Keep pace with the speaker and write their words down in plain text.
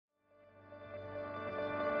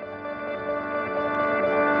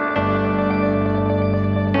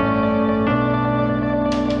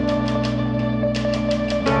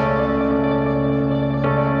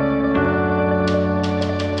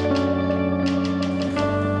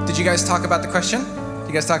you guys talk about the question? Did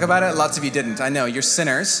you guys talk about it? Lots of you didn't. I know, you're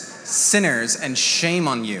sinners, and shame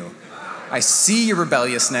on you. I see your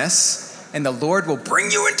rebelliousness, and the Lord will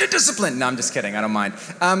bring you into discipline. No, I'm just kidding, I don't mind.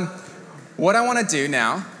 What I want to do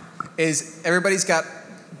now is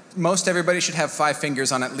most everybody should have 5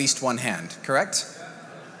 fingers on at least one hand, correct?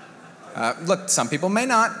 Look, some people may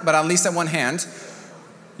not, but at least at one hand.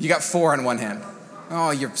 You got 4 on one hand.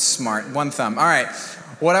 Oh, you're smart. 1 thumb. All right.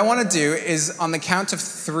 What I want to do is on the count of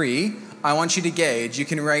 3, I want you to gauge. You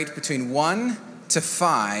can rate between 1 to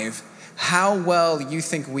 5 how well you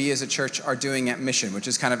think we as a church are doing at mission, which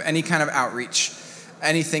is kind of any kind of outreach,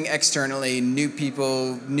 anything externally, new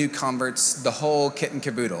people, new converts, the whole kit and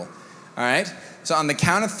caboodle. All right? So on the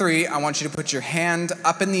count of 3, I want you to put your hand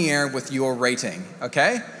up in the air with your rating,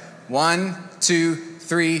 okay? 1, 2,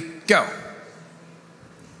 3, go.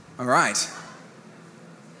 All right.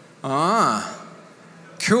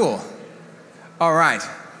 Cool. All right.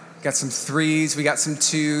 Got some 3s, we got some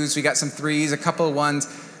 2s, we got some 3s, a couple of 1s,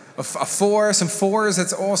 a 4, some 4s,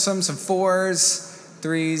 that's awesome, some 4s,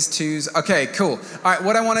 3s, 2s. Okay, cool. All right,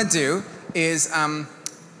 what I want to do is,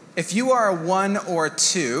 if you are a 1 or a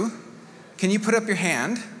 2, can you put up your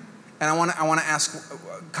hand? And I want to ask,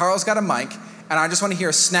 Carl's got a mic, and I just want to hear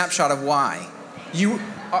a snapshot of why.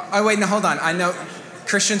 Wait, no, hold on. I know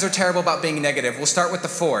Christians are terrible about being negative. We'll start with the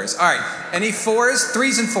 4s. All right, any 4s?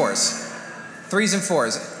 3s and 4s. 3s and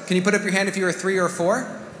 4s. Can you put up your hand if you're a 3 or a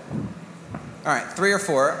 4? All right, 3 or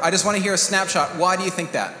 4. I just want to hear a snapshot. Why do you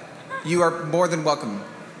think that? You are more than welcome.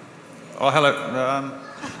 Oh, hello.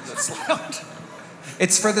 That's loud.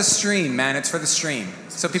 It's for the stream, man. It's for the stream.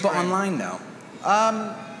 So people online know.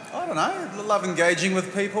 I don't know. I love engaging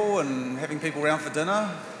with people and having people around for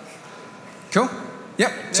dinner. Cool.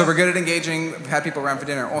 Yep. So we're good at engaging. We've had people around for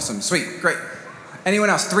dinner. Awesome. Sweet. Great. Anyone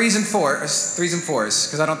else? 3s and 4s. 3s and 4s.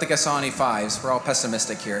 Because I don't think I saw any 5s. We're all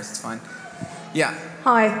pessimistic here. It's fine. Yeah.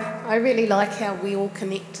 Hi. I really like how we all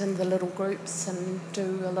connect in the little groups and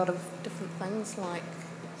do a lot of different things like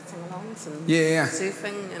sing-alongs and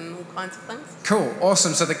surfing and all kinds of things. Cool.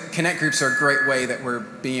 Awesome. So the Connect groups are a great way that we're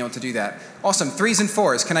being able to do that. Awesome. 3s and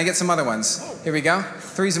 4s. Can I get some other ones? Here we go.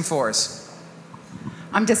 3s and 4s.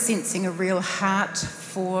 I'm just sensing a real heart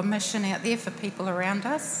for mission out there for people around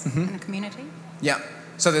us in the community. Yeah.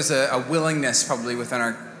 So there's a willingness probably within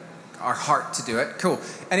our heart to do it. Cool.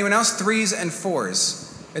 Anyone else? 3s and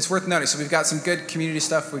 4s. It's worth noting. So we've got some good community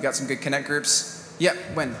stuff. We've got some good Connect groups. Yep.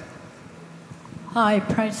 When? Hi,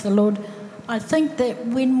 praise the Lord. I think that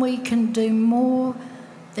when we can do more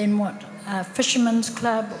than what a fisherman's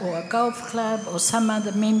club or a golf club or some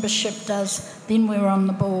other membership does, then we're on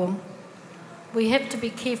the ball. We have to be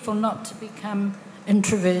careful not to become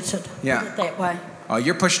introverted, put it that way. Oh,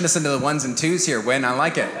 you're pushing us into the 1s and 2s here, Wynn. I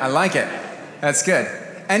like it. I like it. That's good.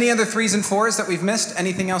 Any other 3s and 4s that we've missed?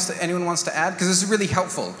 Anything else that anyone wants to add? Because this is really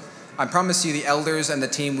helpful. I promise you, the elders and the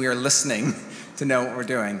team, we are listening to know what we're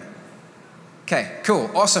doing. Okay, cool.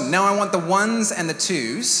 Awesome. Now I want the 1s and the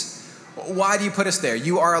 2s. Why do you put us there?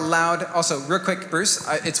 You are allowed, also, real quick, Bruce,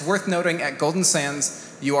 it's worth noting at Golden Sands,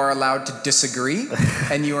 you are allowed to disagree,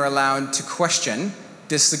 and you are allowed to question.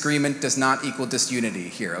 Disagreement does not equal disunity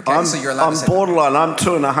here, okay? So you're allowed to say borderline. I'm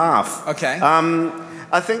 2.5. Okay.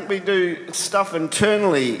 I think we do stuff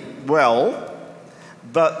internally well,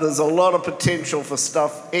 but there's a lot of potential for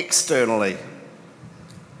stuff externally.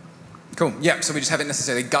 Cool. Yeah, so we just haven't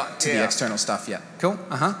necessarily got to the external stuff yet. Cool.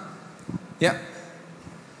 Yeah.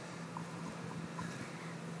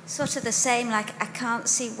 Sort of the same, like I can't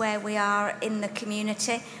see where we are in the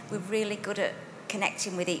community. We're really good at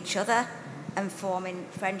connecting with each other and forming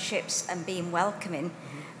friendships and being welcoming,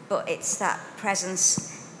 but it's that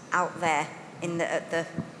presence out there at the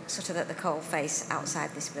coalface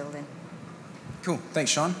outside this building. Cool.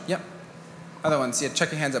 Thanks, Sean. Yep. Other ones,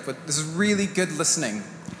 check your hands up. This is really good listening.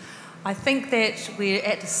 I think that we're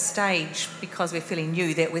at a stage, because we're feeling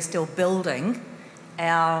new, that we're still building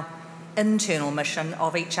our internal mission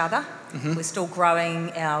of each other. We're still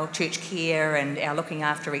growing our church care and our looking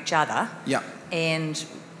after each other. Yeah. And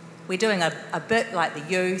we're doing a bit like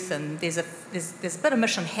the youth, and there's a bit of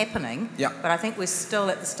mission happening. Yeah. But I think we're still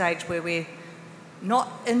at the stage where we're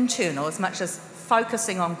not internal as much as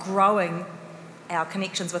focusing on growing our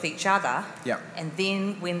connections with each other. Yeah. And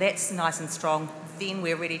then when that's nice and strong, then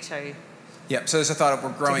we're ready to... Yep, so there's a thought of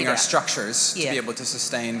we're growing our structures to be able to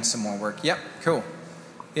sustain some more work. Yep, cool.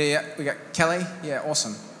 Yeah, we got Kelly. Yeah,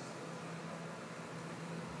 awesome.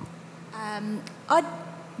 I'd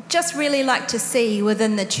just really like to see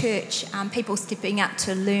within the church people stepping up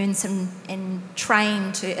to learn and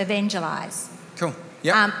train to evangelise. Cool.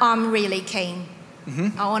 Yeah. I'm really keen.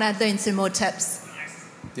 I want to learn some more tips.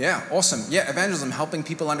 Yeah, awesome. Yeah, evangelism, helping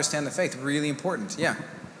people understand the faith, really important. Yeah.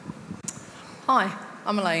 Hi,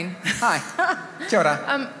 I'm Elaine. Hi. Kia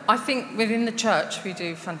ora. I think within the church we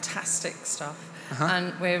do fantastic stuff,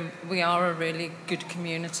 and we are a really good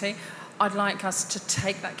community. I'd like us to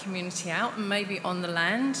take that community out and maybe on the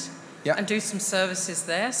land and do some services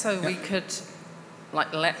there, so we could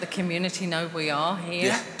let the community know we are here.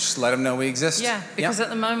 Yeah, just let them know we exist. Yeah, because at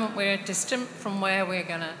the moment we're distant from where we're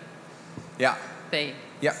going to be.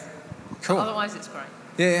 Yeah, cool. Otherwise it's great.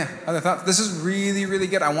 Yeah. Other thoughts? This is really, really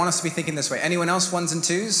good. I want us to be thinking this way. Anyone else, ones and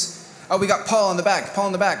twos? Oh, we got Paul in the back. Paul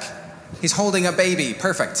in the back. He's holding a baby.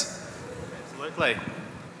 Perfect. Absolutely.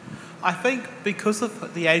 I think because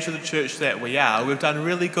of the age of the church that we are, we've done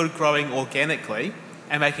really good growing organically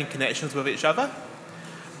and making connections with each other.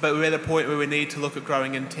 But we're at a point where we need to look at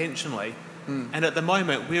growing intentionally. And at the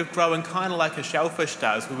moment, we're growing kind of like a shellfish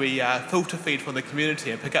does, where we filter feed from the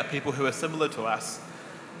community and pick up people who are similar to us.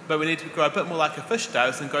 But we need to grow a bit more like a fish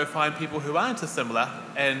does and go find people who aren't as similar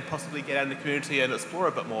and possibly get out in the community and explore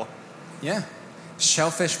a bit more. Yeah.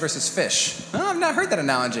 Shellfish versus fish. Oh, I've not heard that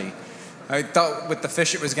analogy. I thought with the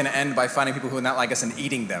fish it was going to end by finding people who would not like us and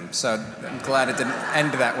eating them. So I'm glad it didn't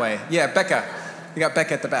end that way. Yeah, Becca. We got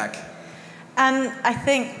Becca at the back. I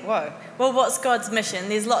think, well, what's God's mission?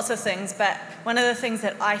 There's lots of things, but one of the things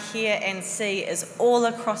that I hear and see is all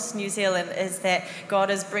across New Zealand is that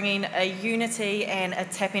God is bringing a unity and a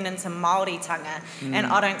tapping into Māoritanga. And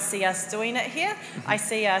I don't see us doing it here. I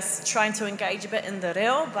see us trying to engage a bit in the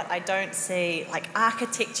reo, but I don't see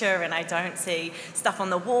architecture, and I don't see stuff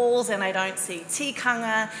on the walls, and I don't see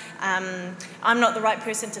tikanga. I'm not the right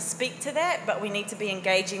person to speak to that, but we need to be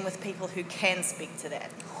engaging with people who can speak to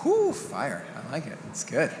that. Whew, fire. I like it. It's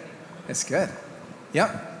good. It's good.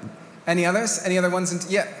 Yep. Any others? Any other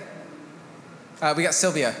ones? Yeah. We got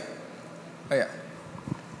Sylvia. Oh, yeah.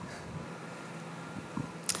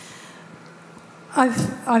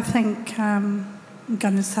 I think I'm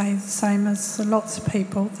going to say the same as lots of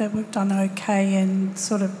people, that we've done okay in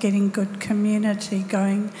sort of getting good community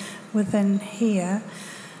going within here.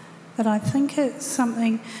 But I think it's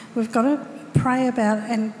something we've got to pray about,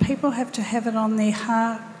 and people have to have it on their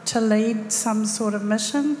heart to lead some sort of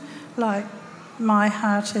mission. Like, my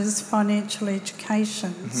heart is financial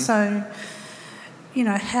education. So,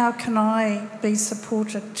 how can I be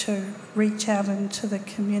supported to reach out into the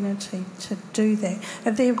community to do that?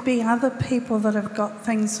 And there'll be other people that have got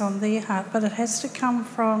things on their heart, but it has to come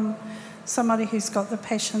from somebody who's got the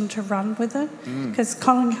passion to run with it. Because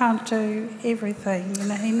Colin can't do everything.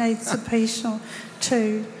 He needs the people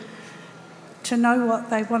to know what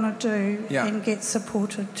they want to do and get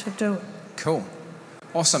supported to do it. Cool.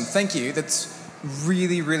 Awesome. Thank you. That's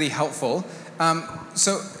really, really helpful.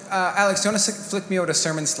 So, Alex, do you want to flick me over to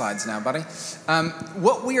sermon slides now, buddy?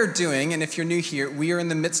 What we are doing, and if you're new here, we are in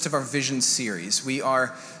the midst of our vision series. We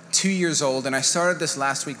are 2 years old, and I started this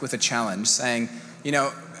last week with a challenge saying,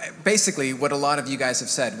 basically what a lot of you guys have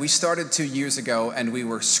said. We started 2 years ago, and we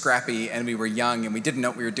were scrappy, and we were young, and we didn't know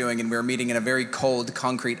what we were doing, and we were meeting in a very cold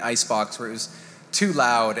concrete icebox where it was too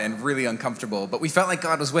loud and really uncomfortable, but we felt like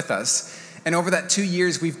God was with us. And over that 2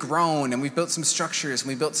 years, we've grown, and we've built some structures, and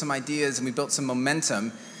we built some ideas, and we built some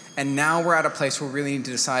momentum, and now we're at a place where we really need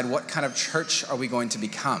to decide what kind of church are we going to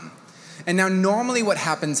become. And now normally what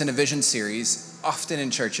happens in a vision series, often in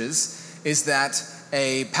churches, is that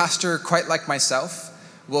a pastor quite like myself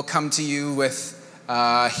will come to you with,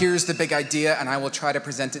 here's the big idea, and I will try to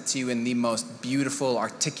present it to you in the most beautiful,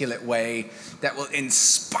 articulate way that will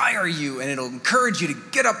inspire you, and it'll encourage you to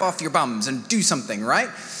get up off your bums and do something, right?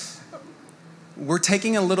 We're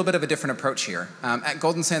taking a little bit of a different approach here. At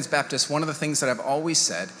Golden Sands Baptist, one of the things that I've always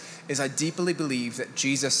said is I deeply believe that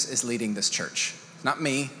Jesus is leading this church. Not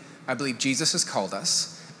me. I believe Jesus has called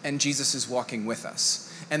us, and Jesus is walking with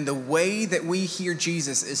us. And the way that we hear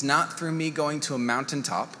Jesus is not through me going to a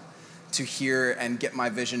mountaintop to hear and get my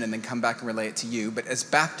vision and then come back and relay it to you. But as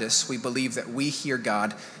Baptists, we believe that we hear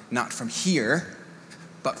God not from here,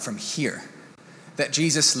 but from here. That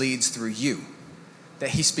Jesus leads through you.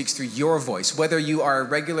 That he speaks through your voice. Whether you are a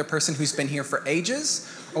regular person who's been here for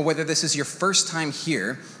ages, or whether this is your first time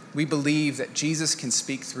here, we believe that Jesus can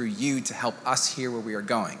speak through you to help us hear where we are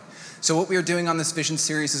going. So what we are doing on this vision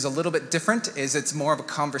series is a little bit different, is it's more of a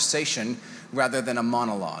conversation rather than a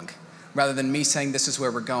monologue. Rather than me saying this is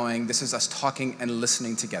where we're going, this is us talking and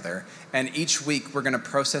listening together. And each week we're going to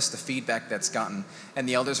process the feedback that's gotten. And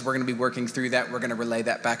the elders, we're going to be working through that. We're going to relay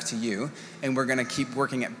that back to you. And we're going to keep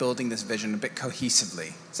working at building this vision a bit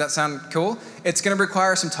cohesively. Does that sound cool? It's going to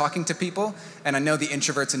require some talking to people. And I know the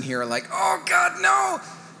introverts in here are like, oh God, no.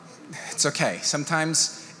 It's okay.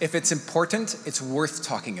 Sometimes If it's important, it's worth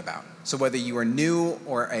talking about. So whether you are new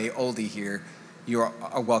or a oldie here, you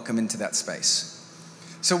are welcome into that space.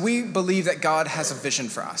 So we believe that God has a vision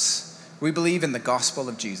for us. We believe in the gospel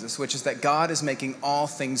of Jesus, which is that God is making all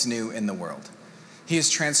things new in the world. He is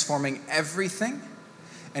transforming everything,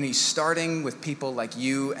 and he's starting with people like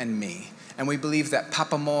you and me. And we believe that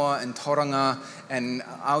Papamoa and Tauranga and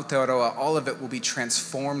Aotearoa, all of it will be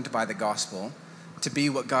transformed by the gospel to be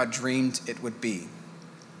what God dreamed it would be.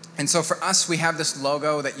 And so for us, we have this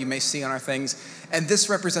logo that you may see on our things, and this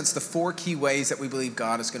represents the 4 key ways that we believe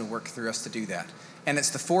God is going to work through us to do that. And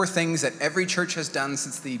it's the 4 things that every church has done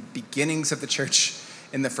since the beginnings of the church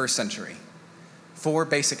in the first century. 4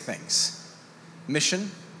 basic things.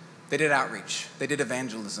 Mission, they did outreach, they did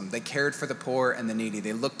evangelism, they cared for the poor and the needy,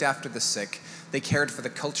 they looked after the sick, they cared for the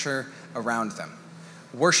culture around them.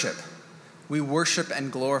 Worship, we worship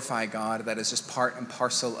and glorify God. That is just part and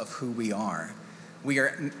parcel of who we are.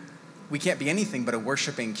 We can't be anything but a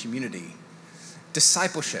worshiping community.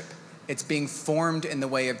 Discipleship, it's being formed in the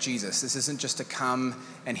way of Jesus. This isn't just to come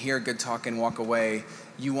and hear a good talk and walk away.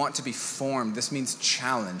 You want to be formed. This means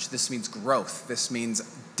challenge. This means growth. This means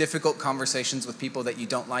difficult conversations with people that you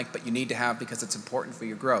don't like, but you need to have because it's important for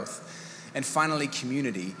your growth. And finally,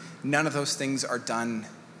 community. None of those things are done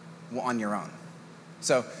on your own.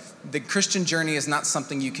 So the Christian journey is not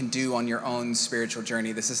something you can do on your own spiritual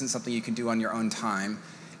journey. This isn't something you can do on your own time.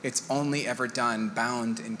 It's only ever done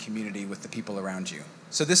bound in community with the people around you.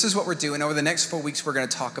 So this is what we're doing. Over the next 4 weeks, we're going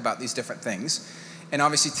to talk about these different things. And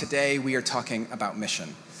obviously today we are talking about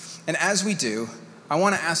mission. And as we do, I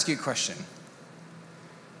want to ask you a question.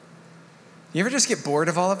 You ever just get bored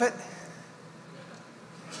of all of it?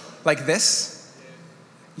 Like this?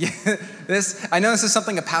 Yeah, I know this is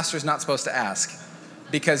something a pastor's not supposed to ask,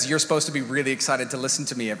 because you're supposed to be really excited to listen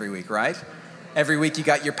to me every week, right? Every week you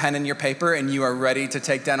got your pen and your paper and you are ready to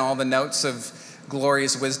take down all the notes of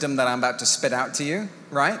glorious wisdom that I'm about to spit out to you,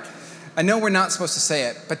 right? I know we're not supposed to say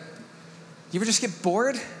it, but you ever just get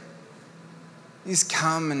bored? You just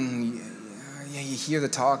come and you hear the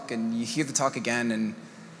talk and you hear the talk again and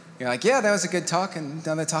you're like, yeah, that was a good talk, and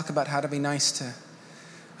then they talk about how to be nice to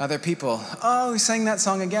other people. Oh, we sang that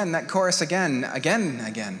song again, that chorus again.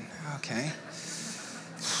 Okay.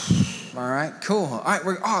 All right, cool. All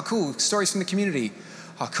right, cool. Stories from the community.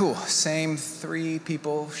 Oh, cool. Same 3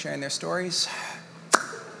 people sharing their stories.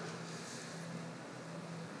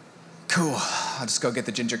 Cool. I'll just go get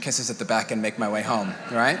the ginger kisses at the back and make my way home,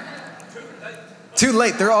 right? Too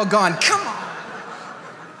late. They're all gone. Come on.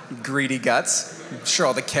 You greedy guts. I'm sure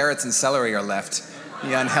all the carrots and celery are left.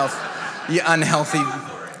 You unhealthy.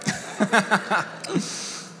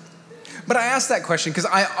 But I ask that question because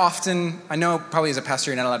I know probably as a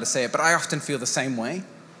pastor you're not allowed to say it, but I often feel the same way.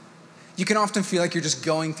 You can often feel like you're just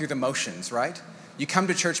going through the motions, right? You come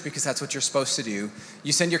to church because that's what you're supposed to do.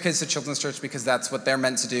 You send your kids to children's church because that's what they're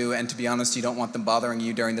meant to do, and to be honest, you don't want them bothering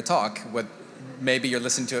you during the talk. Maybe you're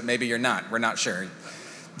listening to it, maybe you're not. We're not sure.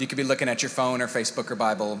 You could be looking at your phone or Facebook or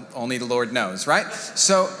Bible. Only the Lord knows, right?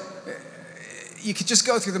 So you could just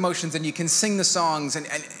go through the motions and you can sing the songs. And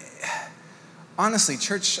honestly,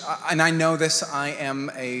 church, and I know this, I am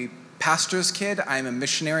a pastor's kid. I am a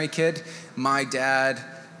missionary kid. My dad,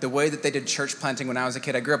 the way that they did church planting when I was a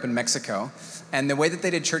kid, I grew up in Mexico. And the way that they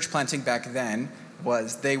did church planting back then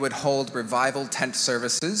was they would hold revival tent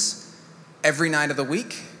services every night of the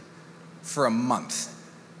week for a month.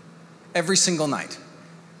 Every single night.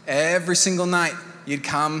 Every single night you'd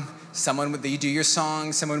come, you'd do your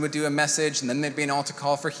song, someone would do a message, and then there'd be an altar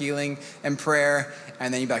call for healing and prayer,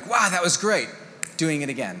 and then you'd be like, wow, that was great. Doing it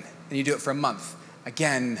again. And you do it for a month,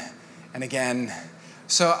 again and again.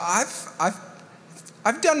 So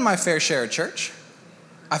I've done my fair share of church.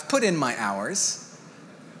 I've put in my hours.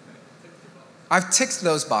 I've ticked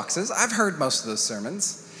those boxes. I've heard most of those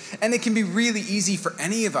sermons. And it can be really easy for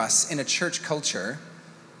any of us in a church culture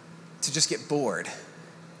to just get bored.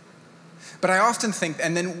 But I often think,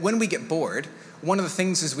 and then when we get bored, one of the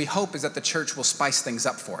things is we hope is that the church will spice things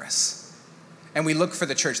up for us. And we look for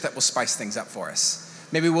the church that will spice things up for us.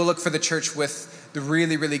 Maybe we'll look for the church with the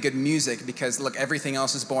really, really good music because, look, everything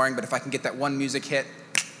else is boring, but if I can get that one music hit,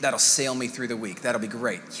 that'll sail me through the week. That'll be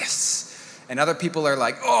great. Yes. And other people are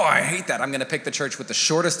like, oh, I hate that. I'm going to pick the church with the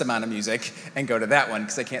shortest amount of music and go to that one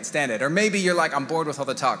because I can't stand it. Or maybe you're like, I'm bored with all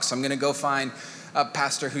the talk, so I'm going to go find a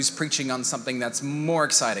pastor who's preaching on something that's more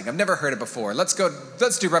exciting. I've never heard it before. Let's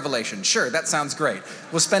do Revelation. Sure, that sounds great.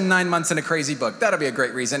 We'll spend 9 months in a crazy book. That'll be a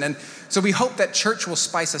great reason. And so we hope that church will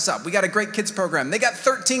spice us up. We got a great kids program. They got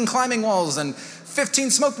 13 climbing walls and 15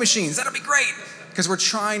 smoke machines. That'll be great. Because we're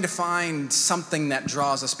trying to find something that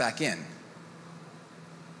draws us back in.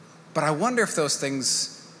 But I wonder if those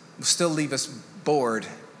things will still leave us bored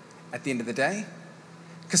at the end of the day.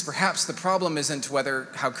 Because perhaps the problem isn't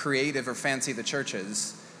how creative or fancy the church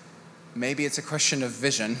is. Maybe it's a question of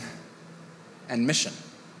vision and mission.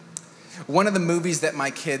 One of the movies that my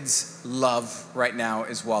kids love right now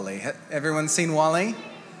is WALL-E. Everyone seen WALL-E?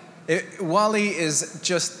 WALL-E is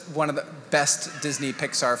just one of the best Disney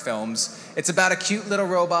Pixar films. It's about a cute little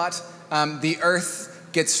robot. The earth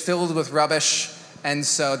gets filled with rubbish, and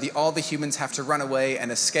so all the humans have to run away and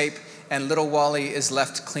escape, and little WALL-E is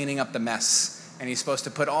left cleaning up the mess. And he's supposed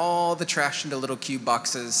to put all the trash into little cube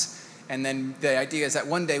boxes. And then the idea is that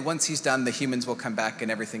one day, once he's done, the humans will come back and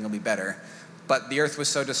everything will be better. But the earth was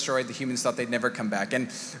so destroyed, the humans thought they'd never come back. And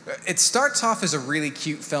it starts off as a really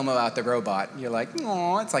cute film about the robot. You're like,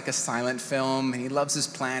 oh, it's like a silent film. And he loves his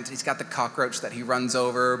plant. He's got the cockroach that he runs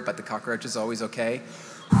over, but the cockroach is always okay.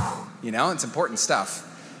 It's important stuff.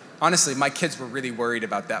 Honestly, my kids were really worried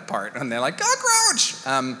about that part. And they're like, cockroach!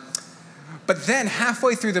 But then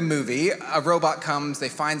halfway through the movie, a robot comes, they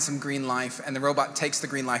find some green life, and the robot takes the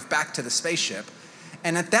green life back to the spaceship.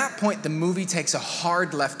 And at that point, the movie takes a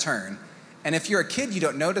hard left turn. And if you're a kid, you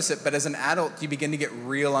don't notice it, but as an adult, you begin to get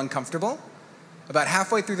real uncomfortable. About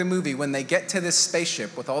halfway through the movie, when they get to this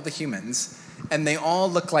spaceship with all the humans, and they all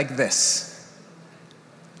look like this.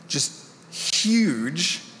 Just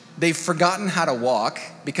huge. They've forgotten how to walk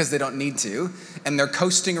because they don't need to, and they're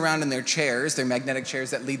coasting around in their chairs, their magnetic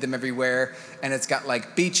chairs that lead them everywhere, and it's got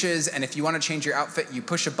like beaches, and if you want to change your outfit, you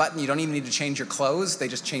push a button, you don't even need to change your clothes, they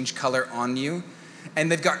just change color on you,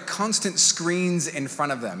 and they've got constant screens in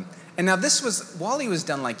front of them. And now WALL-E was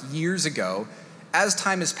done like years ago. As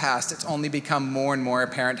time has passed, it's only become more and more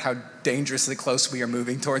apparent how dangerously close we are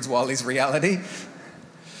moving towards WALL-E's reality.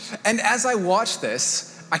 And as I watched this,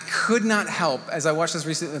 I could not help, as I watched this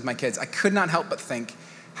recently with my kids, I could not help but think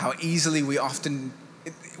how easily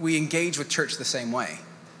we engage with church the same way.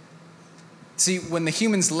 See, when the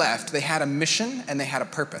humans left, they had a mission and they had a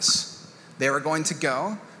purpose. They were going to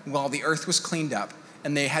go while the earth was cleaned up,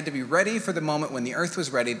 and they had to be ready for the moment when the earth was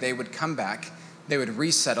ready. They would come back, they would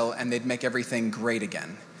resettle, and they'd make everything great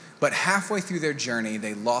again. But halfway through their journey,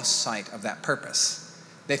 they lost sight of that purpose.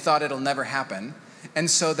 They thought it'll never happen. And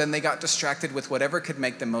so then they got distracted with whatever could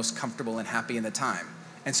make them most comfortable and happy in the time.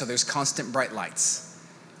 And so there's constant bright lights,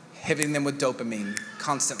 hitting them with dopamine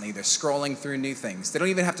constantly. They're scrolling through new things. They don't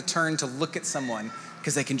even have to turn to look at someone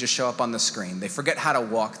because they can just show up on the screen. They forget how to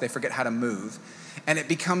walk. They forget how to move. And it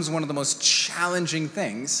becomes one of the most challenging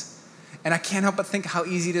things. And I can't help but think how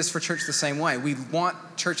easy it is for church the same way. We want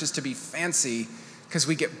churches to be fancy because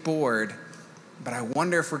we get bored. But I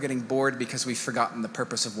wonder if we're getting bored because we've forgotten the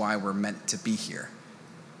purpose of why we're meant to be here.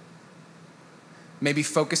 Maybe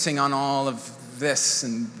focusing on all of this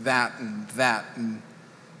and that and that and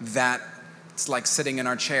that. It's like sitting in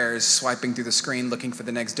our chairs, swiping through the screen, looking for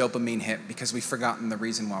the next dopamine hit because we've forgotten the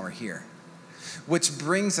reason why we're here. Which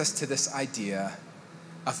brings us to this idea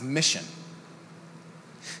of mission.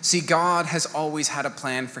 See, God has always had a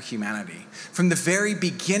plan for humanity. From the very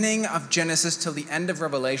beginning of Genesis till the end of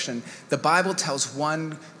Revelation, the Bible tells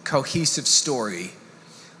one cohesive story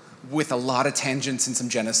with a lot of tangents and some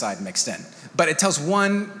genocide mixed in. But it tells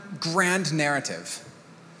one grand narrative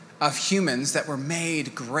of humans that were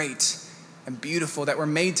made great and beautiful, that were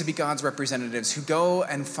made to be God's representatives, who go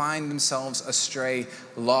and find themselves astray,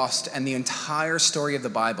 lost. And the entire story of the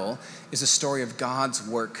Bible is a story of God's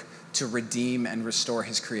work to redeem and restore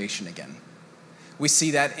his creation again. We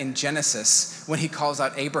see that in Genesis when he calls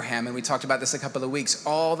out Abraham, and we talked about this a couple of weeks.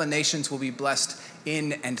 All the nations will be blessed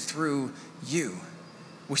in and through you.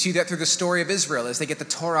 We see that through the story of Israel as they get the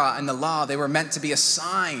Torah and the law. They were meant to be a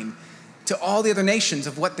sign to all the other nations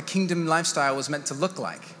of what the kingdom lifestyle was meant to look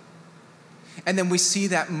like. And then we see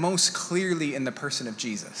that most clearly in the person of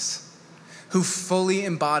Jesus, who fully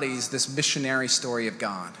embodies this missionary story of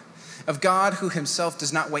God who himself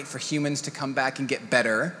does not wait for humans to come back and get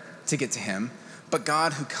better to get to him, but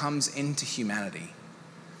God who comes into humanity,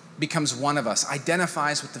 becomes one of us,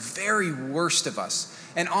 identifies with the very worst of us,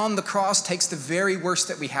 and on the cross takes the very worst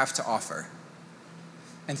that we have to offer.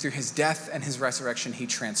 And through his death and his resurrection, he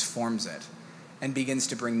transforms it and begins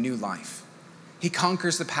to bring new life. He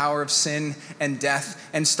conquers the power of sin and death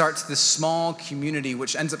and starts this small community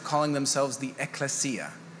which ends up calling themselves the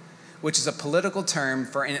ecclesia, which is a political term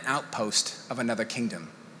for an outpost of another kingdom.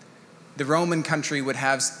 The Roman country would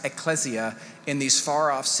have ecclesia in these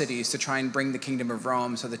far-off cities to try and bring the kingdom of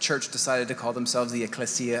Rome, so the church decided to call themselves the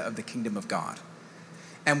ecclesia of the kingdom of God.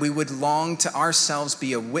 And we would long to ourselves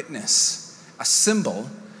be a witness, a symbol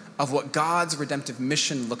of what God's redemptive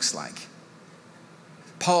mission looks like.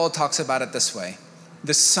 Paul talks about it this way.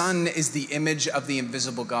 The Son is the image of the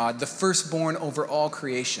invisible God, the firstborn over all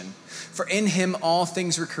creation. For in him all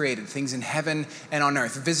things were created, things in heaven and on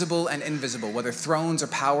earth, visible and invisible, whether thrones or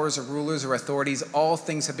powers or rulers or authorities, all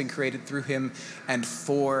things have been created through him and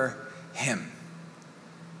for him.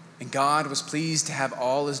 And God was pleased to have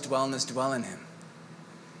all his dwellness dwell in him,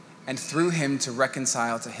 and through him to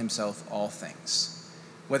reconcile to himself all things,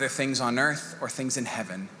 whether things on earth or things in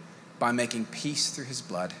heaven, by making peace through his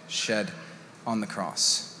blood shed on the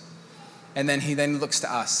cross. And then he then looks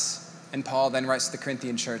to us, and Paul then writes to the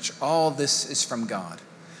Corinthian church, all this is from God,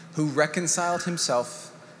 who reconciled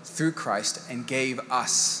himself through Christ and gave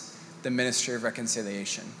us the ministry of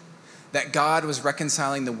reconciliation. That God was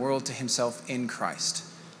reconciling the world to himself in Christ,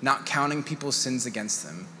 not counting people's sins against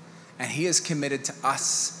them, and he has committed to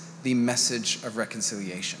us the message of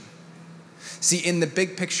reconciliation. See, in the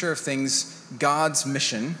big picture of things, God's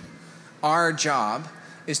mission, our job,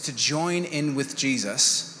 is to join in with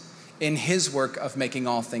Jesus in his work of making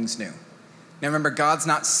all things new. Now remember, God's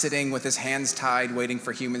not sitting with his hands tied waiting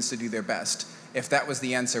for humans to do their best. If that was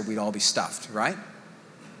the answer, we'd all be stuffed, right?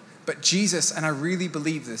 But Jesus, and I really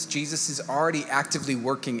believe this, Jesus is already actively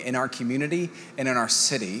working in our community and in our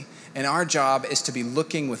city, and our job is to be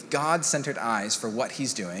looking with God-centered eyes for what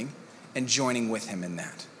he's doing and joining with him in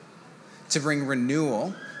that, to bring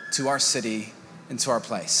renewal to our city and to our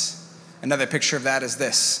place. Another picture of that is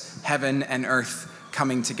this: heaven and earth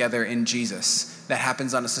coming together in Jesus. That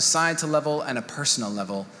happens on a societal level and a personal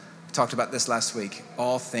level. We talked about this last week.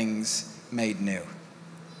 All things made new.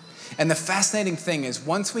 And the fascinating thing is,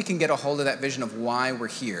 once we can get a hold of that vision of why we're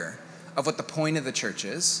here, of what the point of the church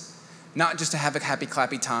is, not just to have a happy,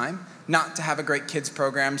 clappy time, not to have a great kids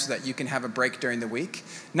program so that you can have a break during the week,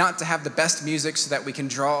 not to have the best music so that we can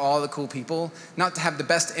draw all the cool people, not to have the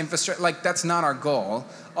best infrastructure. Like, that's not our goal.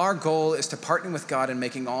 Our goal is to partner with God in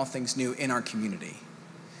making all things new in our community.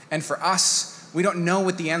 And for us, we don't know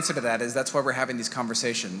what the answer to that is. That's why we're having these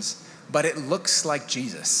conversations. But it looks like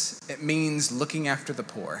Jesus. It means looking after the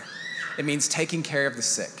poor. It means taking care of the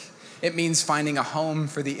sick. It means finding a home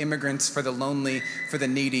for the immigrants, for the lonely, for the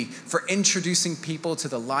needy, for introducing people to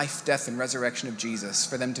the life, death, and resurrection of Jesus,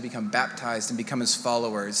 for them to become baptized and become his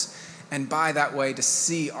followers, and by that way to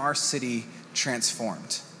see our city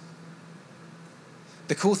transformed.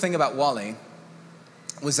 The cool thing about Wally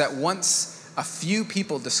was that once a few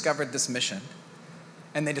people discovered this mission,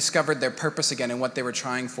 and they discovered their purpose again and what they were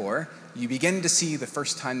trying for, you begin to see the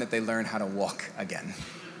first time that they learn how to walk again.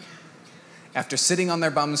 After sitting on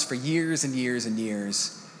their bums for years and years and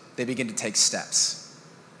years, they begin to take steps.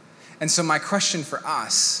 And so my question for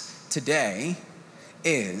us today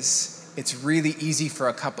is, it's really easy for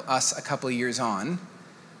us a couple of years on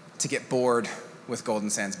to get bored with Golden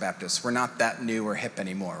Sands Baptist. We're not that new or hip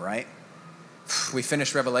anymore, right? We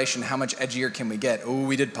finished Revelation. How much edgier can we get? Oh,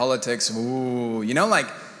 we did politics. Ooh,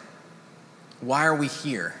 why are we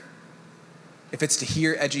here? If it's to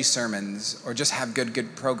hear edgy sermons or just have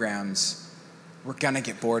good programs, we're going to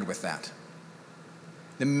get bored with that.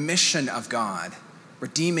 The mission of God,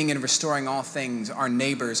 redeeming and restoring all things, our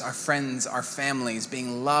neighbors, our friends, our families,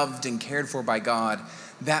 being loved and cared for by God,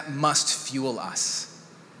 that must fuel us.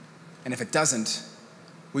 And if it doesn't,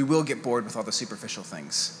 we will get bored with all the superficial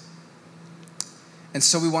things. And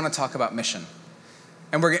so we want to talk about mission.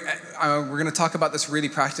 And we're going to talk about this really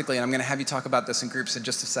practically, and I'm going to have you talk about this in groups in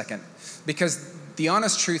just a second. Because the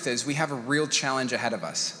honest truth is, we have a real challenge ahead of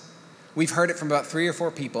us. We've heard it from about 3 or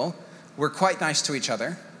 4 people. We're quite nice to each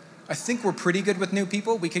other. I think we're pretty good with new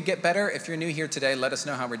people. We could get better. If you're new here today, let us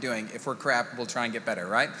know how we're doing. If we're crap, we'll try and get better,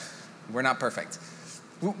 right? We're not perfect.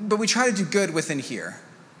 But we try to do good within here.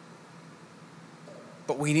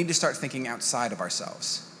 But we need to start thinking outside of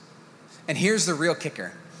ourselves. And here's the real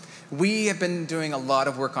kicker. We have been doing a lot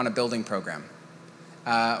of work on a building program.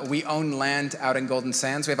 We own land out in Golden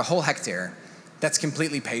Sands. We have a whole hectare that's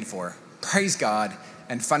completely paid for. Praise God.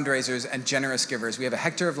 And fundraisers and generous givers. We have a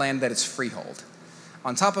hectare of land that is freehold.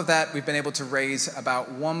 On top of that, we've been able to raise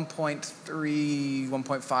about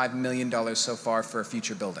 $1.5 million so far for a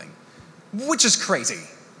future building, which is crazy.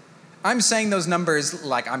 I'm saying those numbers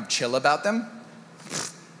like I'm chill about them.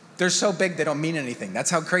 They're so big they don't mean anything.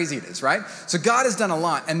 That's how crazy it is, right? So God has done a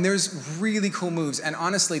lot, and there's really cool moves. And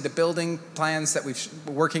honestly, the building plans that we're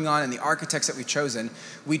working on and the architects that we've chosen,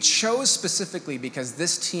 we chose specifically because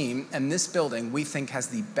this team and this building we think has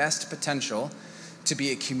the best potential to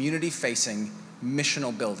be a community-facing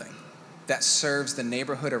missional building that serves the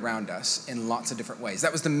neighborhood around us in lots of different ways.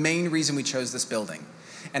 That was the main reason we chose this building.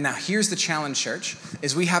 And now here's the challenge, church,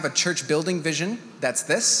 is we have a church building vision that's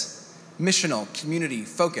this, missional, community,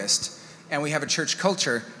 focused, and we have a church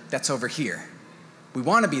culture that's over here. We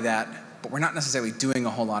want to be that, but we're not necessarily doing a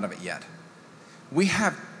whole lot of it yet. We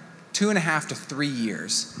have 2.5 to 3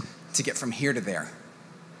 years to get from here to there.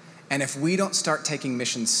 And if we don't start taking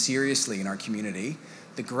missions seriously in our community,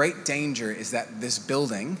 the great danger is that this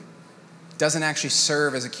building doesn't actually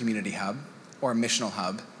serve as a community hub or a missional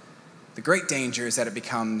hub. The great danger is that it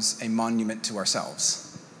becomes a monument to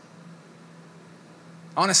ourselves.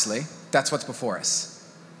 Honestly, that's what's before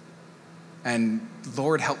us. And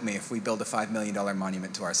Lord help me if we build a $5 million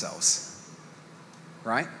monument to ourselves.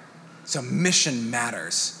 Right? So mission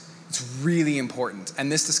matters. It's really important.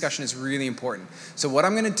 And this discussion is really important. So what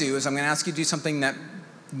I'm going to do is I'm going to ask you to do something that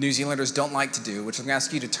New Zealanders don't like to do, which I'm going to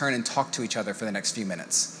ask you to turn and talk to each other for the next few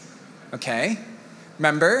minutes. Okay?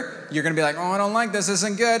 Remember, you're going to be like, oh, I don't like this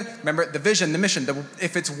isn't good. Remember, the vision, the mission,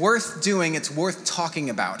 if it's worth doing, it's worth talking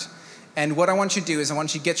about. And what I want you to do is I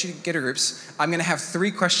want you to get your groups. I'm going to have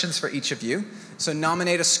 3 questions for each of you. So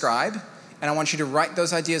nominate a scribe. And I want you to write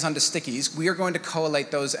those ideas onto stickies. We are going to collate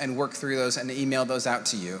those and work through those and email those out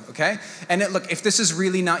to you, okay? And look, if this is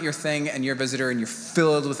really not your thing and you're a visitor and you're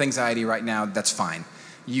filled with anxiety right now, that's fine.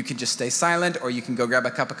 You can just stay silent or you can go grab a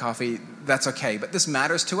cup of coffee. That's okay. But this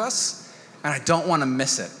matters to us, and I don't want to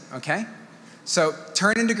miss it, okay? So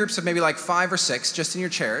turn into groups of maybe like 5 or 6 just in your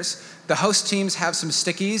chairs. The host teams have some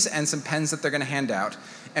stickies and some pens that they're going to hand out,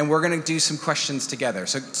 and we're going to do some questions together.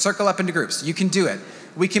 So circle up into groups. You can do it.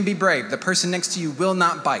 We can be brave. The person next to you will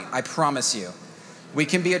not bite, I promise you. We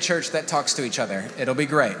can be a church that talks to each other. It'll be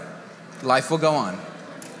great. Life will go on.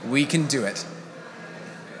 We can do it.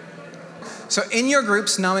 So in your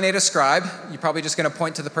groups, nominate a scribe. You're probably just going to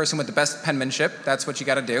point to the person with the best penmanship. That's what you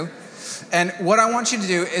got to do. And what I want you to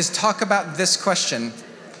do is talk about this question,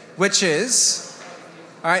 which is,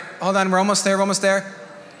 all right, hold on, we're almost there.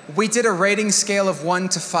 We did a rating scale of 1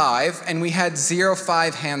 to 5, and we had 0,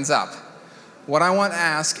 5 hands up. What I want to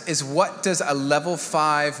ask is, what does a level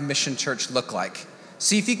 5 mission church look like?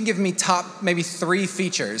 See if you can give me top maybe 3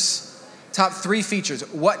 features. Top 3 features.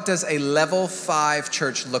 What does a level 5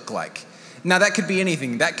 church look like? Now that could be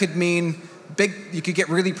anything. That could mean big, you could get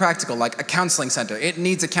really practical, like a counseling center. It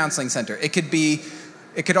needs a counseling center. It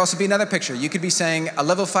could also be another picture. You could be saying a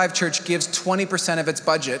level 5 church gives 20% of its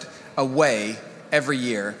budget away every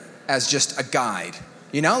year as just a guide.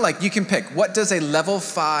 You know, like you can pick, what does a level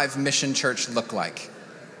 5 mission church look like?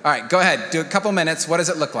 All right, go ahead, do a couple minutes. What does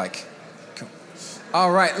it look like? Cool.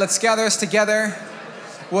 All right, let's gather us together.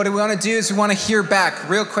 What we want to do is we want to hear back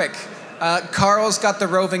real quick. Carl's got the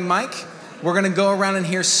roving mic. We're going to go around and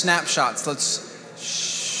hear snapshots.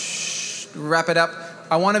 Let's wrap it up.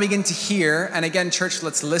 I want to begin to hear, and again, church,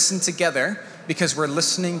 let's listen together because we're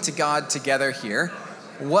listening to God together here.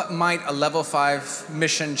 What might a level 5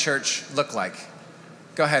 mission church look like?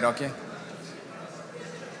 Go ahead, okay.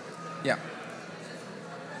 Yeah.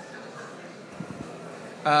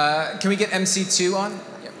 Can we get MC2 on?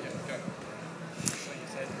 Yeah.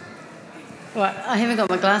 Well, I haven't got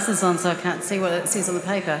my glasses on, so I can't see what it says on the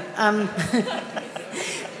paper.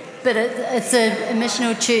 But it's a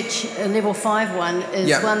missional church, a level 5 one,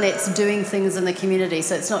 is one that's doing things in the community.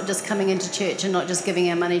 So it's not just coming into church and not just giving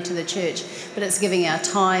our money to the church, but it's giving our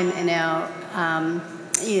time and our,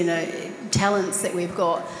 talents that we've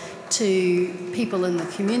got to people in the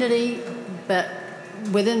community, but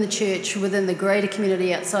within the church, within the greater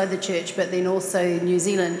community outside the church, but then also New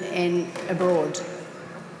Zealand and abroad.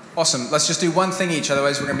 Awesome. Let's just do one thing each,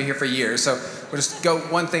 otherwise we're going to be here for years. So we'll just go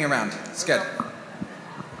one thing around. It's good.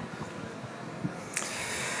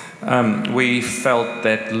 We felt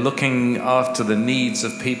that looking after the needs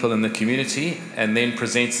of people in the community and then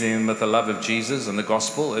presenting them with the love of Jesus and the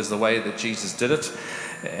gospel is the way that Jesus did it.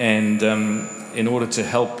 And in order to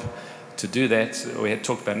help to do that, we had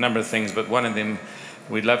talked about a number of things, but one of them,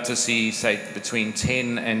 we'd love to see, say, between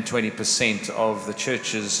 10 and 20% of the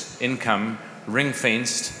church's income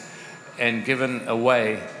ring-fenced and given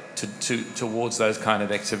away towards those kind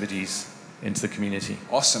of activities into the community.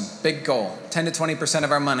 Awesome. Big goal. 10 to 20%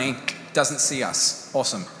 of our money doesn't see us.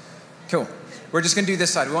 Awesome. Cool. We're just going to do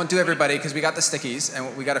this side. We won't do everybody because we got the stickies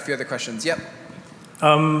and we got a few other questions. Yep.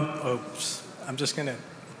 I'm just going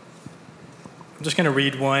to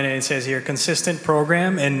read one, and it says here, consistent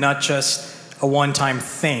program and not just a one-time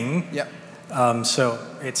thing. Yep. So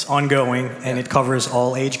it's ongoing, and it covers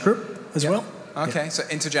all age group as well. Okay, so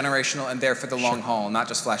intergenerational and there for the long haul, not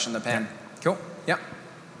just flash in the pan. Cool. Yep.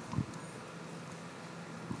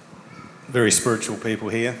 Very spiritual people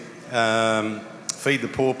here. Feed the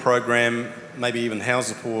Poor program, maybe even House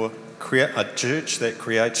the Poor, create a church that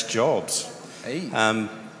creates jobs. Hey.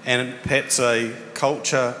 And perhaps a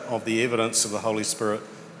culture of the evidence of the Holy Spirit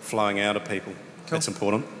flowing out of people. Cool. That's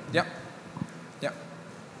important. Yep. Yep.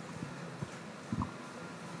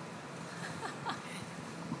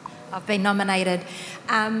 I've been nominated.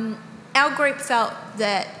 Our group felt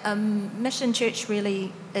that Mission Church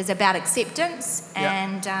really is about acceptance,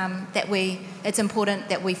 and that it's important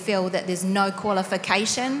that we feel that there's no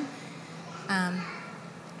qualification.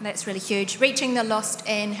 That's really huge. Reaching the lost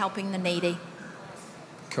and helping the needy.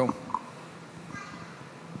 Cool.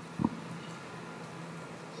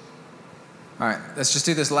 All right, let's just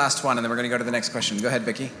do this last one, and then we're going to go to the next question. Go ahead,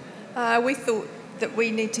 Vicky. We thought that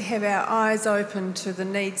we need to have our eyes open to the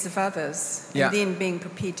needs of others and then being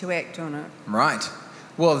prepared to act on it. Right.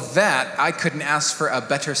 Well, I couldn't ask for a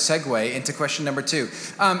better segue into question number 2.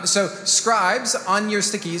 So scribes, on your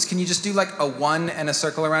stickies, can you just do like a 1 and a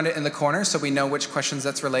circle around it in the corner so we know which questions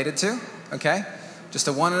that's related to? Okay? Just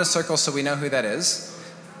a 1 and a circle so we know who that is.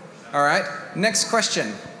 All right. Next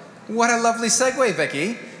question. What a lovely segue,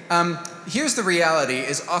 Vicky. Here's the reality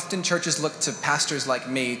is often churches look to pastors like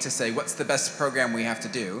me to say, what's the best program we have to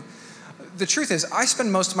do? The truth is, I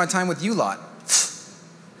spend most of my time with you lot.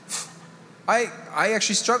 I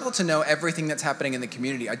actually struggle to know everything that's happening in the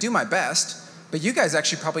community. I do my best, but you guys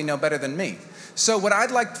actually probably know better than me. So what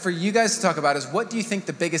I'd like for you guys to talk about is, what do you think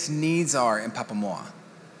the biggest needs are in Papamoa?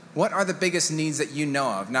 What are the biggest needs that you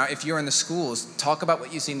know of? Now, if you're in the schools, talk about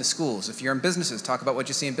what you see in the schools. If you're in businesses, talk about what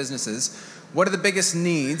you see in businesses. What are the biggest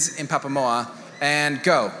needs in Papamoa? And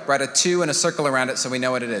go. Write a 2 and a circle around it so we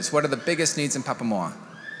know what it is. What are the biggest needs in Papamoa?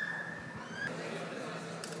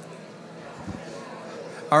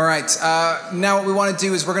 All right. Now what we want to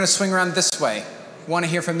do is we're going to swing around this way. We want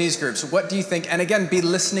to hear from these groups. What do you think? And again, be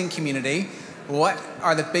listening, community. What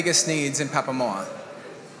are the biggest needs in Papamoa?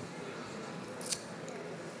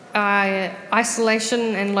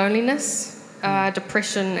 Isolation and loneliness,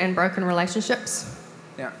 depression and broken relationships.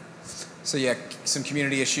 Yeah. So some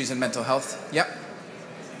community issues and mental health. Yep.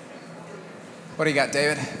 What do you got,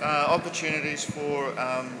 David? Opportunities for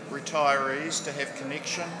retirees to have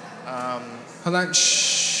connection. Hold on.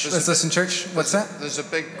 Shh. Let's listen, church. What's that? There's a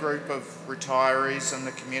big group of retirees in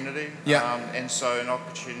the community. Yeah. And so an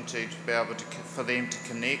opportunity to be able for them to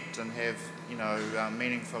connect and have,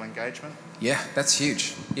 meaningful engagement. Yeah, that's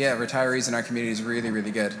huge. Yeah, retirees in our community is really,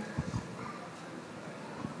 really good.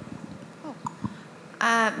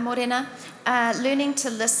 Morena, learning to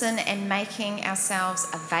listen and making ourselves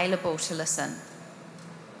available to listen.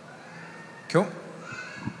 Cool.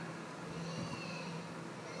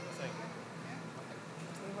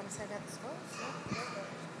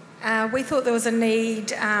 We thought there was a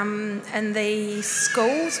need in the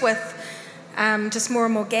schools with just more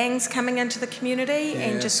and more gangs coming into the community,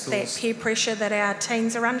 and just schools. That peer pressure that our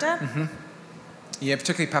teens are under. Mm-hmm. Yeah,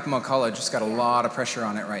 particularly Papamoa College. It's got a lot of pressure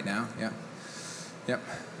on it right now. Yeah. Yep.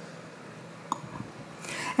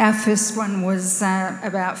 Our first one was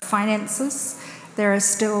about finances. There are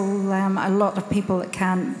still a lot of people that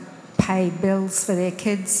can't pay bills for their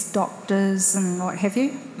kids, doctors and what have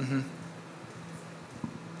you. Mm-hmm.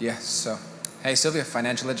 Yeah, so, hey, Sylvia,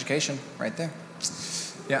 financial education right there.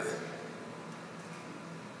 Yeah.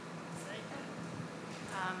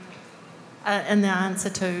 In the answer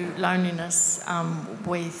to loneliness,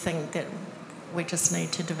 we think that we just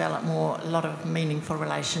need to develop a lot of meaningful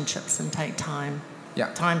relationships and take time.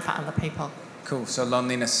 Yeah. Time for other people. Cool. So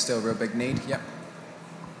loneliness is still a real big need. Yep.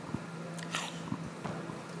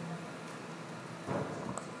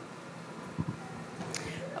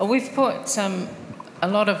 We've put a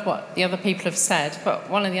lot of what the other people have said, but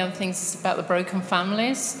one of the other things is about the broken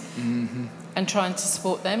families and trying to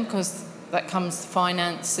support them, because that comes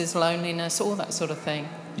finances, loneliness, all that sort of thing.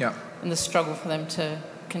 Yeah. And the struggle for them to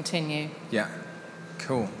continue. Yeah.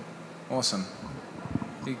 Cool. Awesome.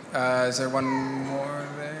 Is there one more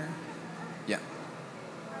there? Yeah.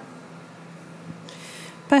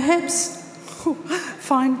 Perhaps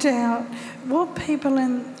find out what people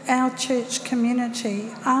in our church community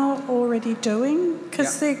are already doing,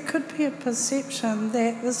 because there could be a perception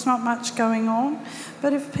that there's not much going on.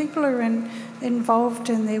 But if people are involved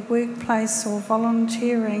in their workplace or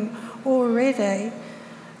volunteering already,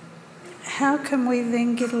 how can we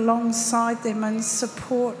then get alongside them and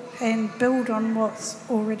support and build on what's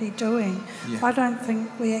already doing? Yeah. I don't think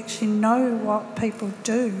we actually know what people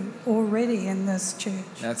do already in this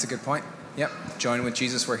church. That's a good point. Yep. Join with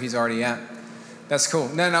Jesus where he's already at. That's cool.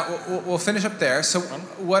 No, we'll finish up there. So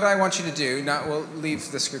what I want you to do, now we'll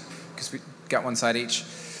leave this group because we got one side each.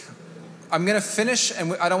 I'm going to finish,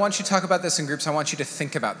 and I don't want you to talk about this in groups. I want you to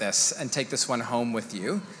think about this and take this one home with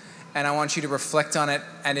you. And I want you to reflect on it.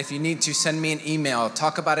 And if you need to, send me an email.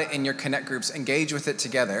 Talk about it in your Connect groups. Engage with it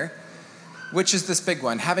together. Which is this big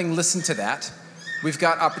one? Having listened to that, we've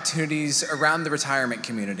got opportunities around the retirement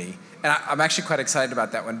community. And I'm actually quite excited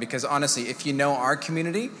about that one, because honestly, if you know our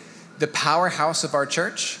community, the powerhouse of our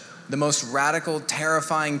church the most radical,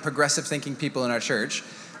 terrifying, progressive thinking people in our church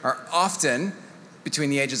are often between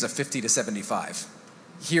the ages of 50 to 75.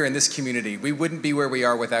 Here in this community, we wouldn't be where we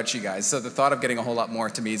are without you guys. So the thought of getting a whole lot more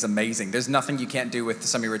to me is amazing. There's nothing you can't do with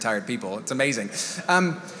semi-retired people. It's amazing.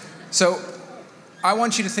 So I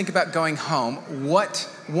want you to think about going home. What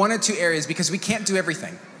one or two areas, because we can't do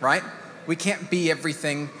everything, right? We can't be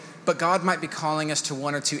everything, but God might be calling us to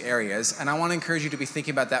one or two areas. And I want to encourage you to be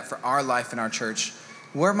thinking about that for our life in our church.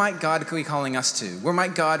 Where might God be calling us to? Where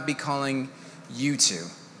might God be calling you to?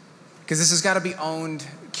 Because this has got to be owned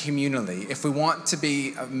communally. If we want to be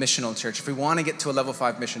a missional church, if we want to get to a level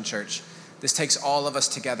 5 mission church, this takes all of us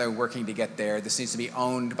together working to get there. This needs to be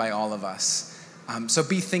owned by all of us. So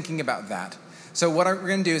be thinking about that. So what we're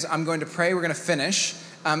going to do is I'm going to pray, we're going to finish,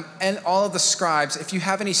 and all of the scribes, if you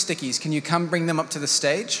have any stickies, can you come bring them up to the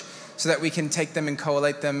stage so that we can take them and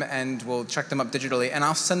collate them, and we'll check them up digitally, and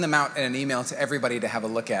I'll send them out in an email to everybody to have a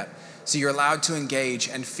look at. So you're allowed to engage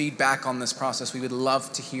and feedback on this process. We would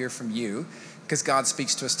love to hear from you because God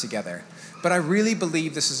speaks to us together. But I really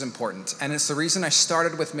believe this is important, and it's the reason I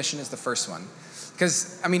started with mission as the first one.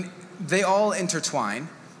 Because, I mean, they all intertwine,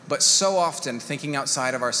 but so often thinking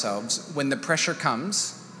outside of ourselves, when the pressure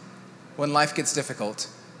comes, when life gets difficult,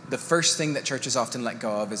 the first thing that churches often let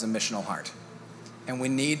go of is a missional heart. And we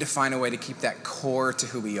need to find a way to keep that core to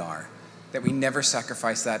who we are, that we never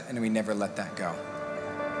sacrifice that and we never let that go.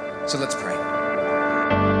 So let's pray.